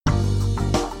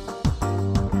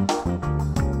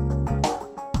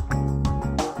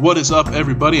What is up,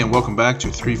 everybody, and welcome back to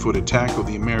 3-Footed Tackle,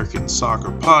 the American soccer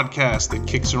podcast that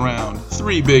kicks around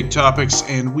three big topics,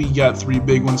 and we got three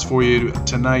big ones for you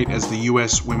tonight as the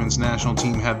U.S. women's national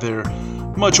team had their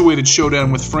much-awaited showdown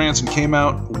with France and came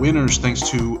out winners thanks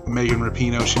to Megan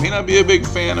Rapinoe. She may not be a big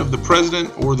fan of the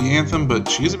president or the anthem, but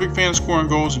she is a big fan of scoring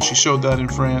goals, and she showed that in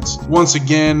France. Once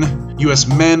again, U.S.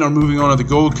 men are moving on to the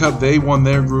Gold Cup. They won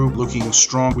their group, looking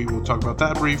strong. We will talk about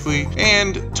that briefly,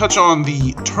 and touch on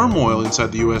the turmoil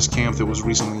inside the U.S. camp that was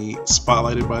recently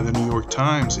spotlighted by the New York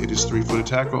Times. It is 3-Footed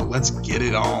Tackle. Let's get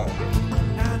it on.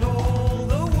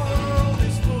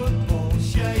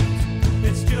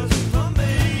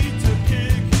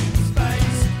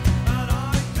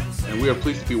 We are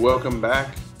pleased to be welcomed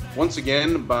back once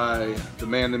again by the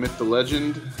man, the myth, the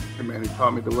legend, the man who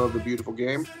taught me to love the beautiful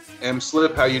game. M.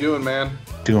 Slip, how you doing, man?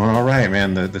 Doing all right,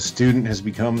 man. The student has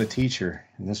become the teacher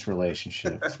in this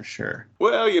relationship, for sure.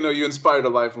 Well, you inspired a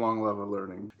lifelong love of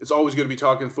learning. It's always good to be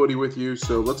talking footy with you,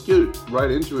 so let's get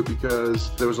right into it because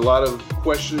there was a lot of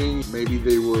questioning. Maybe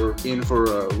they were in for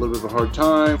a little bit of a hard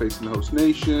time facing the host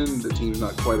nation. The team's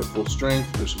not quite at full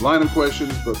strength. There's some lineup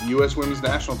questions, but the U.S. women's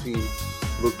national team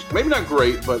looked maybe not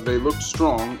great, but they looked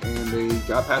strong, and they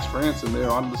got past France, and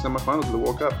they're on to the semifinals of the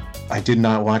World Cup. I did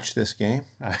not watch this game.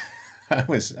 I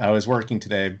was working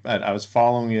today, but I was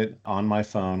following it on my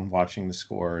phone, watching the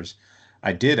scores.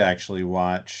 I did actually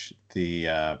watch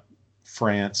the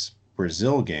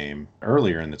France-Brazil game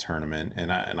earlier in the tournament,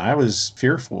 and I was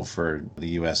fearful for the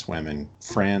U.S. women.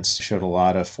 France showed a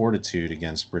lot of fortitude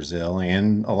against Brazil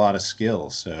and a lot of skill.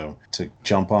 So to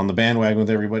jump on the bandwagon with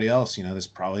everybody else, this is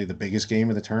probably the biggest game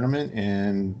of the tournament,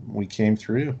 and we came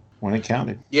through when it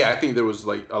counted. Yeah, I think there was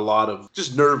like a lot of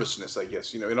just nervousness, I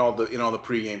guess, in all the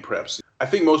pregame preps. I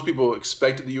think most people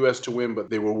expected the U.S. to win,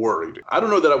 but they were worried. I don't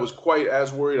know that I was quite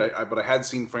as worried, but I had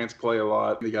seen France play a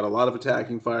lot. They got a lot of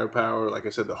attacking firepower. Like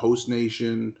I said, the host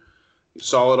nation,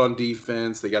 solid on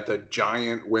defense. They got that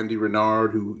giant Wendy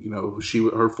Renard, who,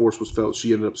 her force was felt.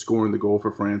 She ended up scoring the goal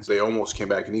for France. They almost came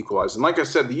back and equalized. And like I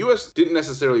said, the U.S. didn't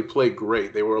necessarily play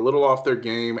great. They were a little off their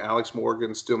game. Alex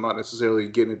Morgan still not necessarily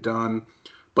getting it done.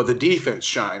 But the defense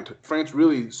shined. France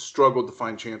really struggled to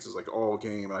find chances like all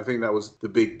game. And I think that was the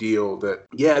big deal that,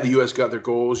 the U.S. got their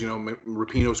goals.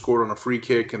 Rapinoe scored on a free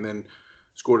kick and then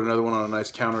scored another one on a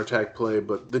nice counterattack play.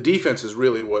 But the defense is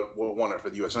really what won it for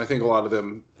the U.S. And I think a lot of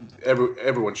them,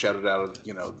 everyone shouted out,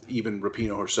 even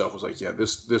Rapinoe herself was like,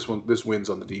 this wins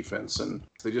on the defense. And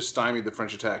they just stymied the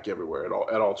French attack everywhere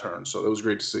at all turns. So it was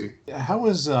great to see. How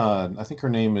was, I think her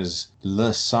name is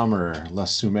Le Sommer.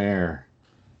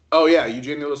 Oh, yeah,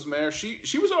 Eugenia Le Sommer.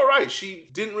 She was all right. She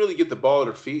didn't really get the ball at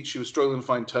her feet. She was struggling to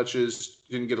find touches,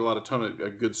 didn't get a ton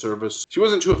of good service. She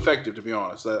wasn't too effective, to be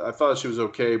honest. I thought she was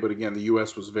okay, but again, the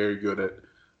U.S. was very good at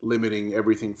limiting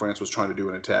everything France was trying to do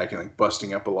in attack and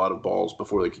busting up a lot of balls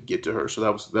before they could get to her. So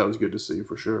that was good to see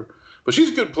for sure. But she's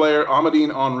a good player.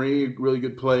 Amadine Henry, really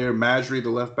good player. Majri, the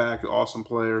left back, awesome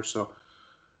player. So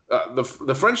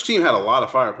the French team had a lot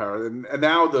of firepower, and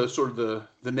now the sort of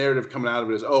the narrative coming out of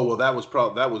it is,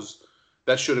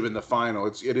 that should have been the final.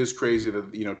 It is crazy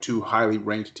that two highly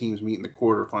ranked teams meet in the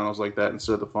quarterfinals like that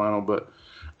instead of the final. But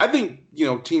I think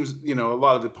teams, a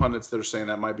lot of the pundits that are saying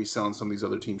that might be selling some of these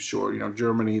other teams short.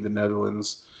 Germany, the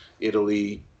Netherlands,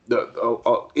 Italy,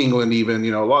 England,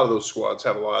 even a lot of those squads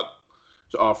have a lot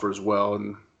to offer as well,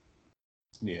 and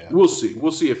we'll see.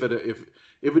 We'll see if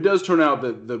it does turn out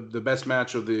that the best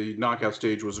match of the knockout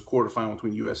stage was a quarterfinal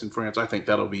between U.S. and France. I think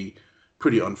that'll be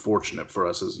pretty unfortunate for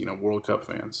us as, World Cup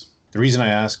fans. The reason I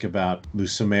ask about Le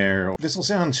Sommer, this will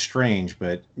sound strange,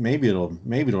 but maybe it'll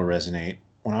resonate.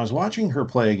 When I was watching her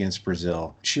play against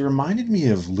Brazil, she reminded me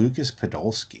of Lucas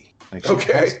Podolski.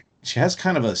 She has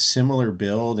kind of a similar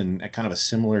build and a kind of a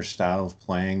similar style of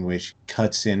playing, which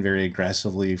cuts in very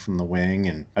aggressively from the wing.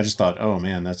 And I just thought, oh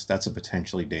man, that's a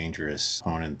potentially dangerous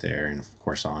opponent there. And of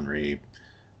course, Henry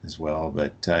as well.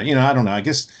 But, I don't know. I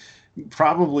guess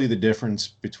probably the difference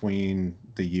between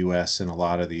the U.S. and a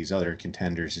lot of these other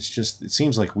contenders is just, it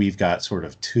seems like we've got sort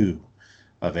of two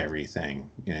of everything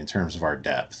in terms of our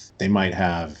depth. They might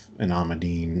have an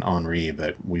Amadine Henry,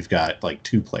 but we've got like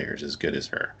two players as good as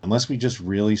her. Unless we just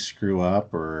really screw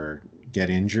up or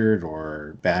get injured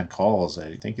or bad calls,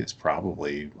 I think it's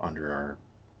probably under our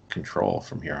control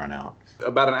from here on out.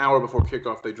 About an hour before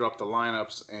kickoff, they dropped the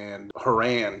lineups, and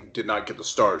Horan did not get the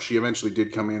start. She eventually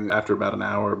did come in after about an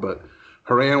hour, but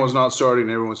Horan was not starting,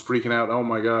 and everyone was freaking out. Oh,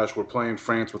 my gosh, we're playing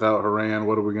France without Horan.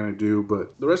 What are we going to do?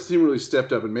 But the rest of the team really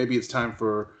stepped up, and maybe it's time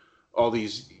for all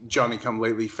these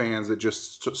Johnny-come-lately fans that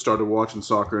just started watching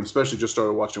soccer, and especially just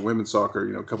started watching women's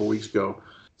soccer, a couple weeks ago.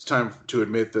 it's time to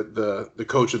admit that the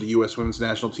coach of the U.S. women's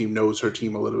national team knows her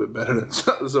team a little bit better than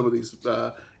some of these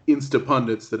Insta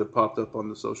pundits that have popped up on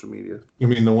the social media. You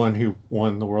mean the one who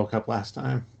won the World Cup last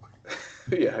time?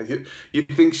 Yeah, you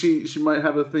think she might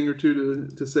have a thing or two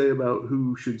to say about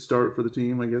who should start for the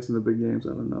team, I guess, in the big games. I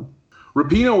don't know.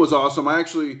 Rapinoe was awesome.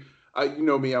 You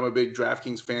know me, I'm a big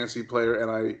DraftKings fantasy player,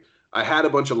 and I had a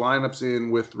bunch of lineups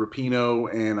in with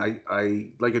Rapinoe, and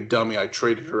I like a dummy, I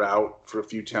traded her out for a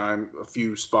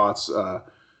few spots.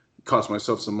 Cost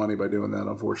myself some money by doing that,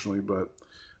 unfortunately, but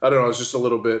I don't know. It's just a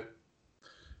little bit.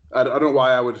 I don't know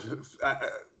why I would.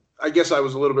 I guess I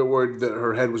was a little bit worried that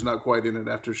her head was not quite in it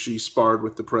after she sparred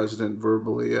with the president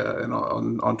verbally and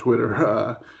on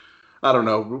Twitter. I don't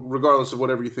know. Regardless of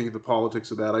whatever you think of the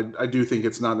politics of that, I do think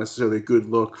it's not necessarily a good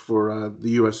look for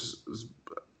the U.S.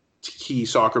 key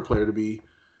soccer player to be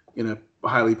in a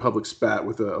highly public spat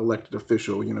with an elected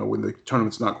official, when the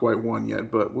tournament's not quite won yet.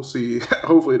 But we'll see.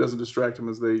 Hopefully it doesn't distract him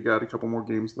as they got a couple more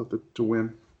games left to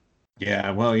win.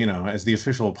 Yeah, well, as the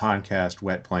official podcast,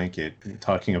 Wet Blanket,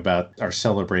 talking about our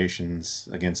celebrations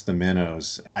against the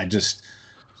Minnows, I'd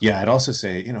also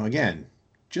say, again,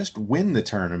 just win the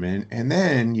tournament, and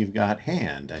then you've got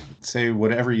hand. I'd say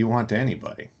whatever you want to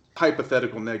anybody.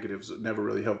 Hypothetical negatives never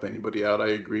really help anybody out. I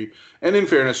agree. And in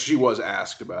fairness, she was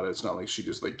asked about it. It's not like she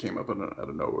just came up out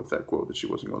of nowhere with that quote that she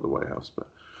wasn't going to the White House. But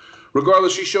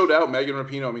regardless, she showed out. Megan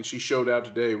Rapinoe, I mean, she showed out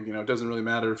today. It doesn't really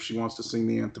matter if she wants to sing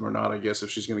the anthem or not, I guess, if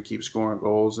she's going to keep scoring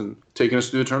goals and taking us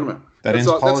through the tournament. That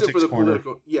ends Politics Corner.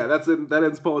 Yeah, that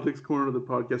ends Politics Corner of the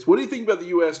podcast. What do you think about the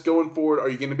U.S. going forward? Are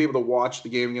you going to be able to watch the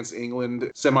game against England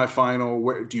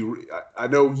semifinal? I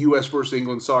know U.S. versus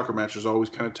England soccer matches are always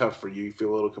kind of tough for you. You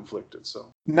feel a little conflicted.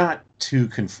 So not too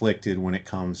conflicted when it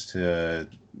comes to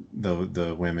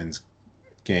the women's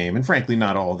game, and frankly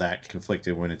not all that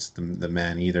conflicted when it's the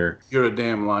men either. You're a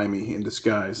damn limey in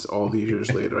disguise all these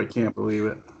years later. I can't believe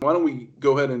it. Why don't we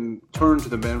go ahead and turn to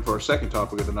the men for our second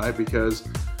topic of the night, because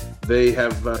they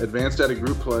have advanced out of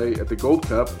group play at the Gold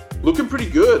Cup, looking pretty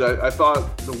good. I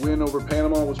thought the win over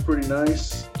Panama was pretty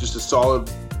nice, just a solid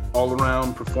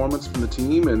all-around performance from the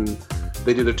team, and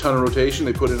they did a ton of rotation.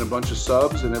 They put in a bunch of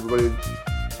subs, and everybody,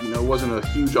 it wasn't a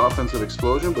huge offensive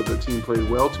explosion, but the team played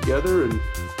well together, and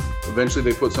eventually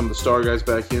they put some of the star guys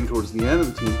back in towards the end,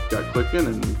 and the team got clicking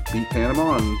and beat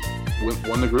Panama and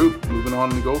won the group, moving on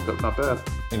in the Gold Cup. Not bad.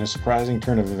 In a surprising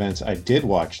turn of events, I did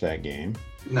watch that game.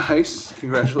 Nice.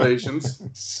 Congratulations.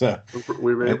 So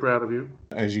we're very proud of you.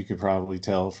 As you could probably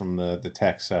tell from the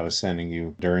texts I was sending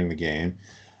you during the game.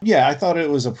 Yeah, I thought it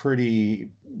was a pretty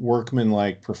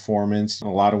workmanlike performance. In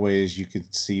a lot of ways, you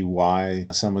could see why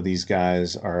some of these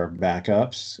guys are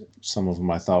backups. Some of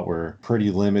them I thought were pretty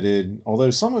limited.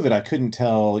 Although some of it I couldn't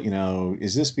tell,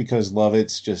 is this because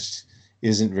Lovitz just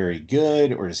isn't very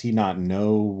good, or does he not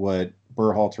know what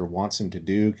Berhalter wants him to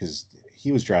do? Because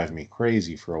he was driving me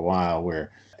crazy for a while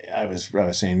where I was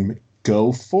saying,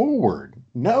 go forward.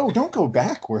 No, don't go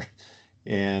backward.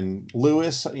 And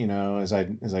Lewis, as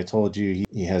I told you,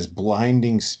 he has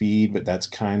blinding speed, but that's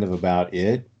kind of about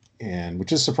it. And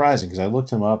which is surprising because I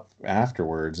looked him up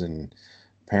afterwards, and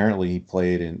apparently he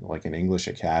played in an English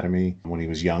academy when he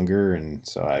was younger. And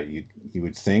so you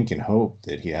would think and hope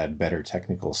that he had better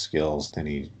technical skills than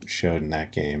he showed in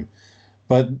that game.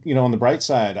 But, on the bright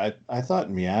side, I thought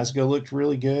Miazga looked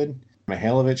really good.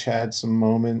 Mihailovic had some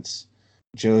moments.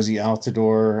 Josie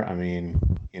Altidore, I mean,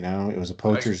 it was a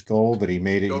poacher's goal, but he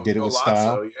made it. He did it with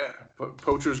style. Yeah,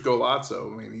 poacher's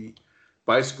golazzo. I mean,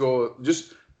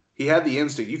 he had the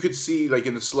instinct. You could see,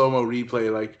 in the slow-mo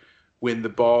replay, when the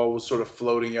ball was sort of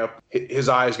floating up, his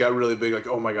eyes got really big,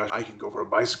 oh my gosh, I can go for a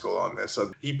bicycle on this.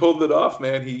 So he pulled it off,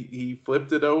 man. He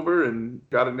flipped it over and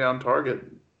got it down target.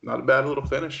 Not a bad little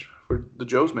finish for the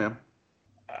Joes, man.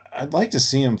 I'd like to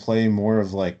see him play more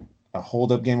of a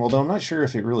hold-up game, although I'm not sure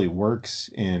if it really works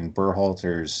in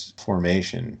Berhalter's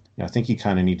formation. I think you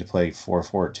kind of need to play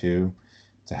 4-4-2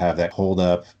 to have that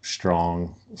hold-up,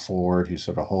 strong forward who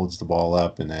sort of holds the ball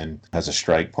up and then has a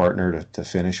strike partner to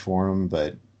finish for him.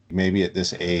 But maybe at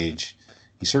this age,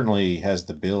 he certainly has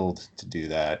the build to do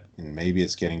that, and maybe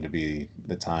it's getting to be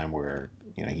the time where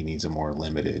he needs a more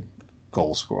limited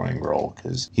goal-scoring role,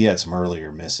 because he had some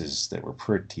earlier misses that were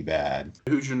pretty bad.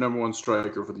 Who's your number one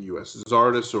striker for the U.S.?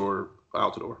 Zardes or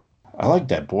Altidore? I like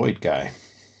that Boyd guy.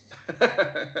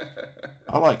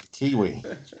 I like Kiwi.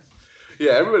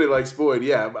 Yeah, everybody likes Boyd.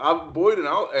 Yeah, Boyd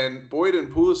and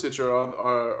Pulisic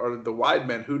are the wide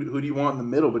men. Who do you want in the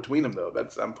middle between them, though?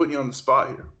 I'm putting you on the spot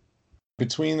here.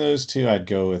 Between those two, I'd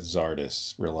go with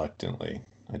Zardes reluctantly.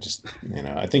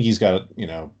 I think he's got,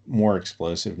 more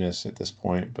explosiveness at this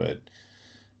point, but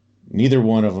Neither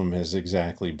one of them has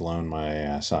exactly blown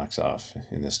my socks off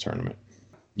in this tournament.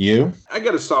 You? I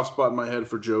got a soft spot in my head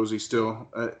for Josie still.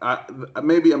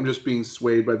 Maybe I'm just being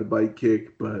swayed by the bike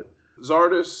kick, but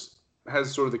Zardes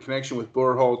has sort of the connection with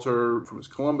Berhalter from his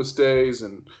Columbus days,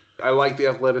 and I like the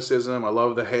athleticism. I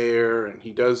love the hair, and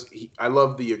I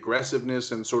love the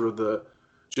aggressiveness and sort of the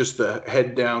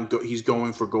head down. He's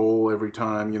going for goal every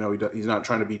time. He's not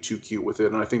trying to be too cute with it,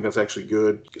 and I think that's actually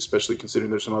good, especially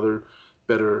considering there's some other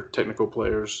better technical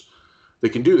players that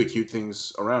can do the cute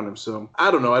things around him. So I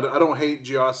don't know. I don't hate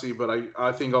Giassi, but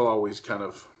I think I'll always kind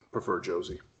of prefer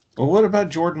Josie. Well, what about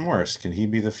Jordan Morris? Can he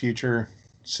be the future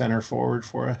center forward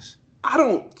for us? I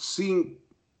don't see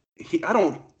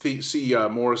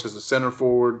Morris as a center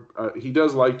forward. He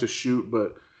does like to shoot,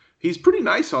 but he's pretty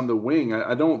nice on the wing.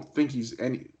 I don't think he's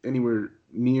anywhere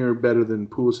near better than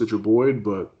Pulisic or Boyd,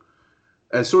 but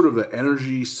as sort of an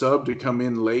energy sub to come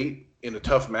in late in a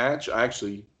tough match, I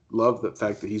actually love the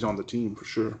fact that he's on the team for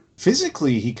sure.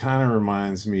 Physically, he kind of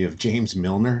reminds me of James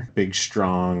Milner, big,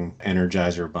 strong,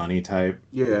 Energizer Bunny type.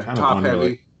 Yeah, top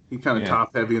heavy. He kind of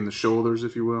top heavy in the shoulders,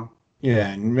 if you will. Yeah,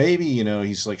 and maybe,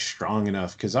 he's like strong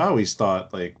enough, because I always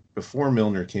thought, like, before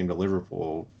Milner came to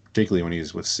Liverpool, particularly when he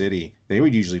was with City, they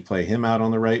would usually play him out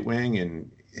on the right wing, and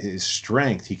his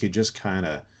strength, he could just kind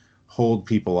of hold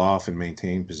people off and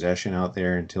maintain possession out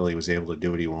there until he was able to do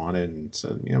what he wanted. And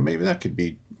so, maybe that could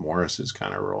be Morris's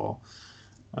kind of role.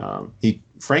 He,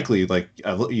 frankly, like,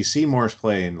 you see Morris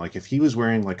play, and like, if he was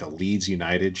wearing like a Leeds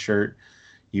United shirt,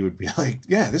 you would be like,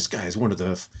 yeah, this guy is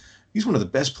he's one of the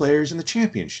best players in the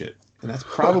Championship. And that's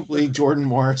probably Jordan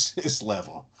Morris's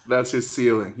level. That's his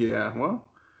ceiling. Yeah. Well,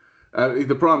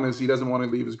 the problem is he doesn't want to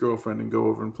leave his girlfriend and go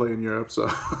over and play in Europe. So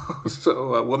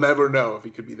we'll never know if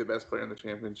he could be the best player in the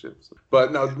Championship.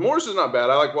 But no, Morris is not bad.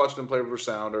 I like watching him play for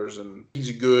Sounders, and he's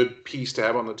a good piece to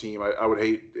have on the team. I would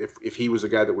hate if he was a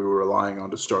guy that we were relying on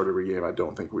to start every game. I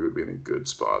don't think we would be in a good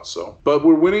spot. But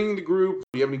we're winning the group.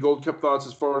 Do you have any Gold Cup thoughts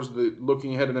as far as the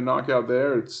looking ahead in the knockout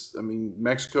there?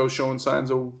 Mexico showing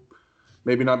signs of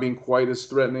maybe not being quite as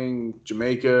threatening.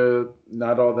 Jamaica,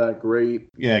 not all that great.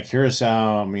 Yeah,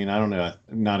 Curacao, I don't know,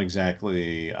 not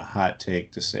exactly a hot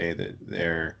take to say that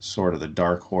they're sort of the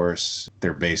dark horse.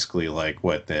 They're basically like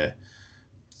the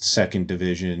second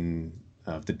division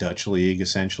of the Dutch league,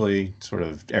 essentially, sort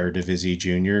of Eredivisie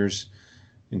juniors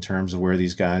in terms of where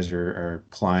these guys are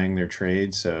plying their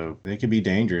trade. So they could be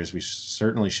dangerous. We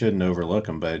certainly shouldn't overlook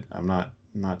them, but I'm not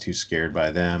too scared by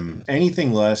them.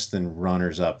 Anything less than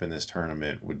runners-up in this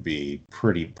tournament would be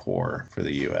pretty poor for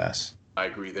the U.S. I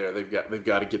agree there. They've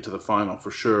got to get to the final for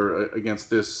sure against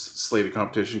this slated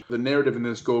competition. The narrative in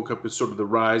this Gold Cup is sort of the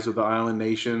rise of the island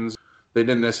nations. They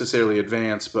didn't necessarily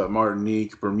advance, but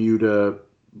Martinique, Bermuda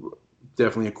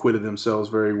definitely acquitted themselves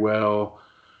very well.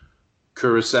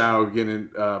 Curacao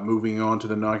moving on to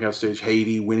the knockout stage.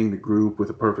 Haiti winning the group with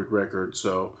a perfect record.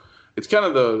 So it's kind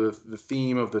of the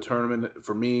theme of the tournament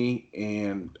for me,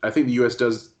 and I think the U.S.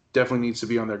 definitely needs to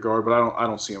be on their guard, but I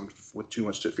don't see them with too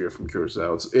much to fear from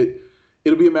Curacao.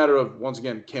 It'll be a matter of, once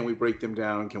again, can we break them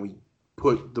down? Can we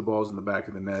put the balls in the back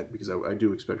of the net? Because I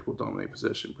do expect we'll dominate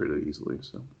possession pretty easily.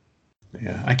 So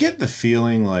yeah, I get the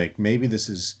feeling like maybe this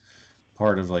is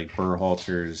part of like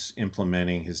Berhalter's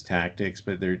implementing his tactics,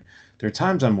 but there are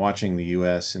times I'm watching the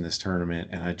U.S. in this tournament,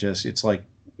 and it's like,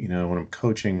 when I'm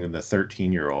coaching the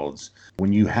 13-year-olds,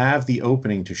 when you have the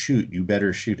opening to shoot, you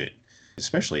better shoot it.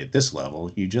 Especially at this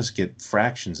level, you just get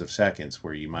fractions of seconds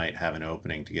where you might have an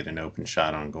opening to get an open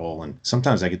shot on goal. And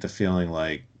sometimes I get the feeling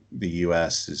like the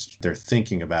U.S. they're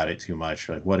thinking about it too much.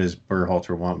 Like, what does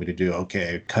Berhalter want me to do?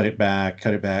 Okay, cut it back.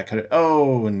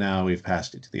 Oh, and now we've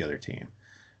passed it to the other team.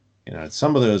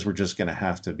 Some of those we're just going to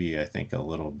have to be, I think, a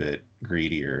little bit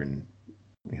greedier and,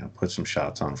 put some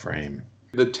shots on frame.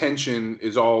 The tension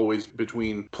is always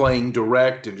between playing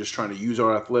direct and just trying to use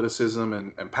our athleticism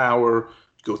and power,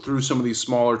 go through some of these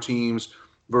smaller teams,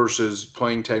 versus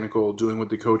playing technical, doing what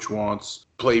the coach wants,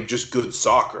 play just good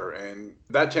soccer. And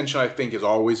that tension, I think, has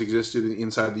always existed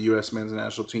inside the U.S. men's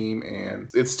national team, and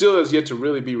it still has yet to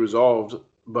really be resolved.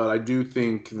 But I do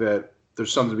think that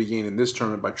there's something to be gained in this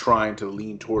tournament by trying to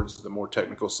lean towards the more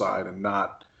technical side and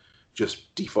not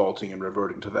just defaulting and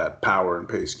reverting to that power and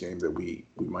pace game that we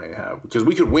might have. Because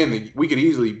we could we could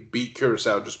easily beat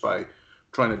Curacao just by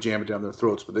trying to jam it down their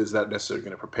throats, but is that necessarily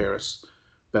going to prepare us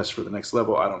best for the next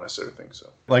level? I don't necessarily think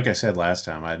so. Like I said last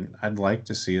time, I'd like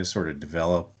to see us sort of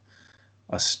develop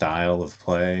a style of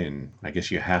play, and I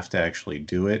guess you have to actually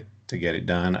do it to get it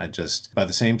done. By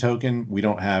the same token, we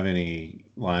don't have any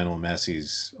Lionel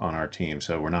Messi's on our team,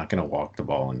 so we're not going to walk the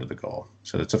ball into the goal.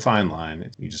 So it's a fine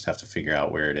line. You just have to figure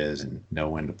out where it is and know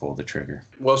when to pull the trigger.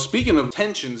 Well, speaking of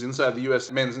tensions inside the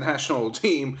U.S. men's national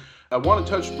team, I want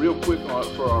to touch real quick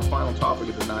for our final topic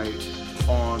of the night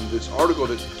on this article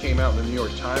that came out in the New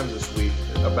York Times this week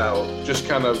about just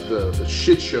kind of the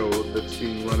shit show that's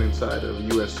being run inside of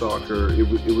U.S. soccer.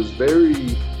 It was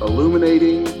very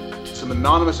illuminating. Some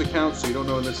anonymous accounts, so you don't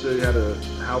know necessarily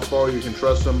how far you can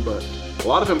trust them, but a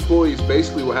lot of employees,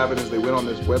 basically what happened is they went on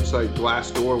this website,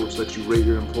 Glassdoor, which lets you rate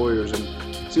your employers, and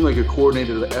it seemed like a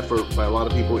coordinated effort by a lot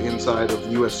of people inside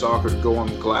of U.S. soccer to go on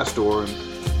Glassdoor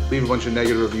and leave a bunch of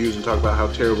negative reviews and talk about how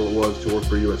terrible it was to work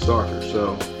for U.S. soccer.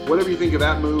 So whatever you think of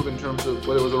that move in terms of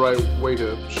whether it was the right way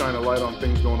to shine a light on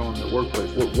things going on in the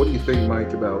workplace, what do you think,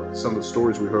 Mike, about some of the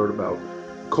stories we heard about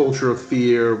culture of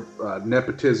fear,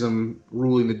 nepotism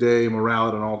ruling the day, morale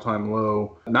at an all-time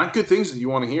low? Not good things that you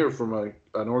want to hear from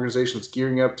an organization that's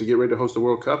gearing up to get ready to host the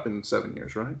World Cup in 7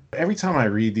 years, right? Every time I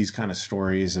read these kind of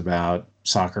stories about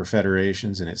soccer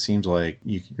federations, and it seems like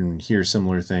you can hear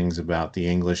similar things about the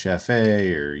English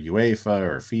FA or UEFA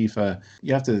or FIFA,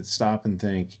 you have to stop and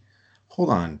think, hold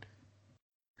on,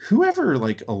 whoever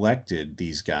elected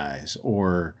these guys,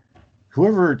 or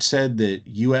whoever said that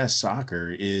U.S.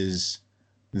 soccer is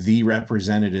the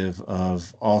representative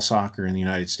of all soccer in the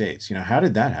United States? How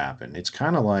did that happen? It's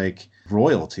kind of like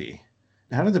royalty.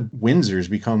 How did the Windsors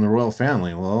become the royal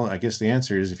family? Well, I guess the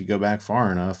answer is if you go back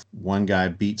far enough, one guy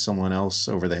beat someone else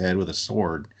over the head with a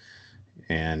sword,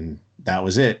 and that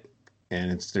was it.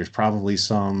 And there's probably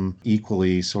some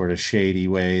equally sort of shady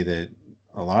way that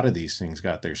a lot of these things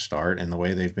got their start and the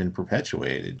way they've been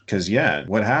perpetuated. Because,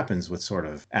 what happens with sort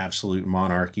of absolute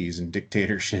monarchies and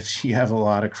dictatorships? You have a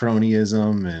lot of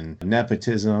cronyism and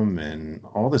nepotism and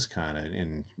all this kind of,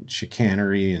 and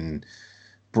chicanery and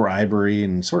bribery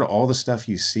and sort of all the stuff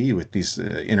you see with these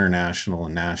international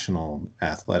and national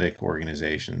athletic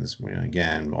organizations.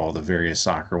 Again, all the various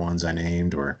soccer ones I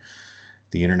named, or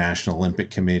the International Olympic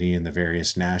Committee and the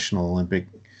various national Olympic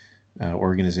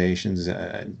organizations.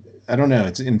 I don't know.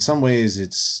 It's in some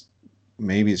ways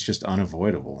maybe it's just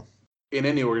unavoidable. In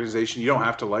any organization, you don't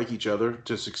have to like each other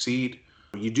to succeed.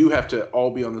 You do have to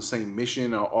all be on the same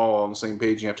mission, all on the same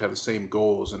page. You have to have the same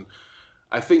goals. And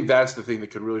I think that's the thing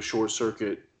that could really short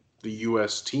circuit the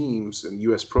U.S. teams and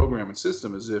U.S. program and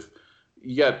system, is if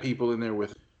you got people in there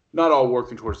with not all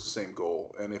working towards the same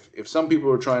goal. And if some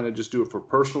people are trying to just do it for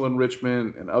personal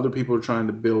enrichment, and other people are trying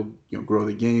to build, grow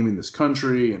the game in this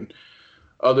country, and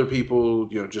other people,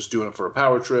 just doing it for a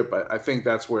power trip, I think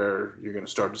that's where you're going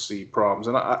to start to see problems.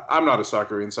 And I'm not a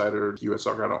soccer insider, U.S.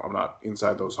 soccer. I'm not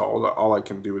inside those halls. All I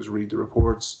can do is read the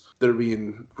reports that are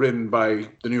being written by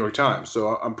the New York Times.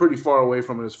 So I'm pretty far away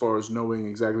from it as far as knowing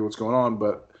exactly what's going on.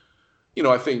 But,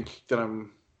 I think that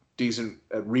I'm decent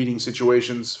at reading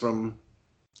situations from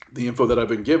the info that I've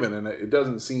been given. And it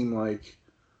doesn't seem like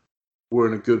we're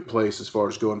in a good place as far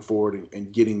as going forward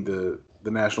and getting the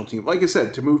national team, like I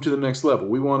said, to move to the next level.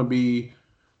 We want to be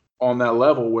on that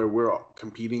level where we're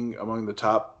competing among the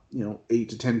top, 8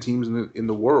 to 10 teams in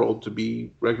the world to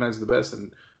be recognized as the best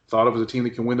and thought of as a team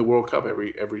that can win the World Cup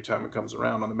every time it comes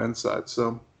around on the men's side.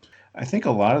 So I think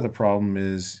a lot of the problem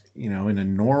is, in a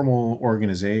normal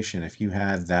organization, if you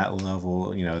had that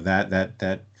level,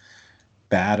 that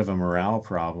bad of a morale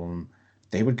problem,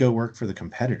 they would go work for the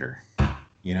competitor,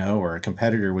 or a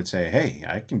competitor would say, hey,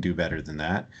 I can do better than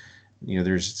that.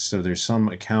 There's some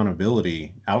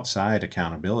accountability, outside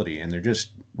accountability, and there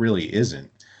just really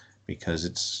isn't, because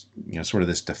it's, sort of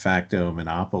this de facto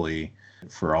monopoly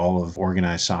for all of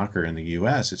organized soccer in the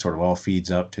U.S. It sort of all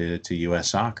feeds up to U.S.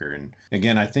 soccer. And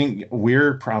again, I think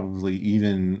we're probably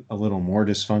even a little more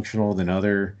dysfunctional than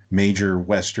other major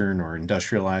Western or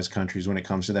industrialized countries when it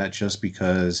comes to that, just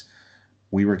because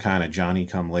we were kind of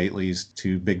Johnny-come-latelys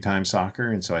to big-time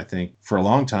soccer. And so I think for a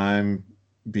long time,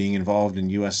 being involved in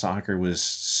U.S. soccer was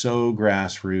so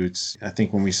grassroots. I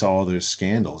think when we saw all those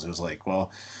scandals, it was like,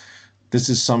 well, this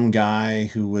is some guy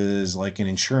who was like an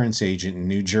insurance agent in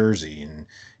New Jersey, and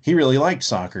he really liked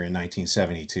soccer in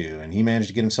 1972, and he managed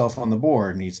to get himself on the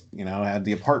board, and he's, had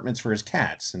the apartments for his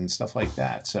cats and stuff like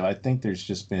that. So I think there's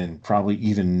just been probably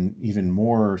even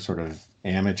more sort of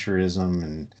amateurism,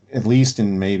 and at least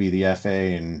in maybe the FA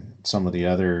and some of the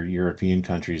other European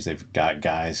countries, they've got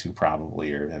guys who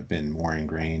probably have been more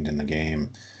ingrained in the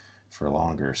game for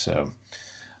longer. So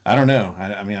I don't know.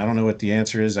 I mean, I don't know what the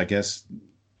answer is. I guess,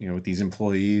 with these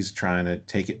employees trying to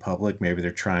take it public, maybe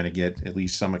they're trying to get at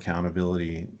least some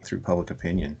accountability through public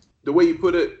opinion. The way you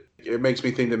put it, it makes me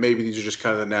think that maybe these are just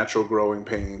kind of the natural growing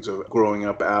pains of growing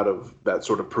up out of that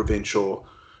sort of provincial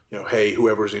hey,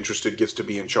 whoever's interested gets to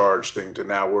be in charge thing to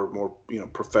now we're more,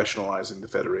 professionalizing the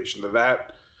federation.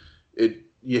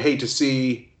 You hate to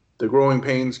see the growing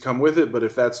pains come with it, but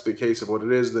if that's the case of what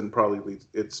it is, then probably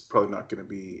it's probably not going to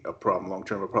be a problem long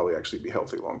term. It'll probably actually be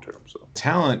healthy long term. So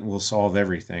talent will solve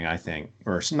everything, I think,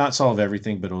 or not solve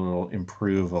everything, but it'll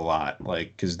improve a lot.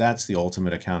 Because that's the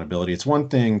ultimate accountability. It's one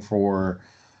thing for,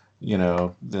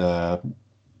 the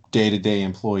day-to-day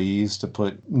employees to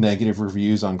put negative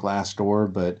reviews on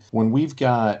Glassdoor, but when we've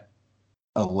got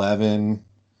 11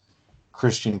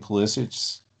 Christian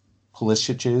Pulisic,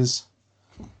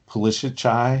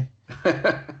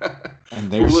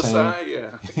 and they're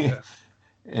saying, yeah.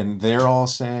 And they're all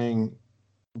saying,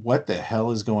 what the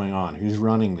hell is going on? Who's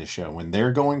running the show? When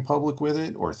they're going public with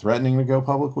it or threatening to go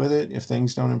public with it, if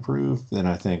things don't improve, then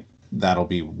I think that'll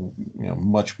be,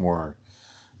 much more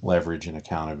leverage and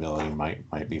accountability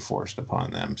might be forced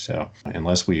upon them. So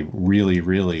unless we really,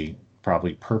 really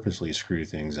probably purposely screw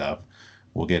things up,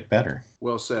 we'll get better.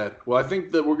 Well said. Well, I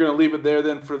think that we're going to leave it there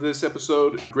then for this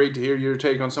episode. Great to hear your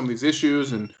take on some of these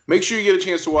issues, and make sure you get a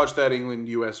chance to watch that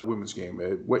England-U.S. women's game.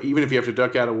 Even if you have to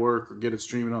duck out of work or get it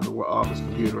streaming on the office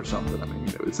computer or something. I mean,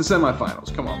 it's the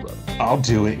semifinals. Come on, brother. I'll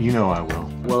do it. I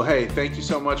will. Well, hey, thank you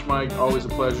so much, Mike. Always a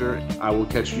pleasure. I will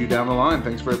catch you down the line.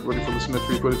 Thanks for everybody for listening to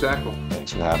Three Footed Tackle.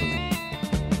 Thanks for having me.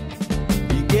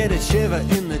 You get a shiver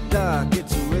in the dark.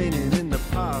 It's raining.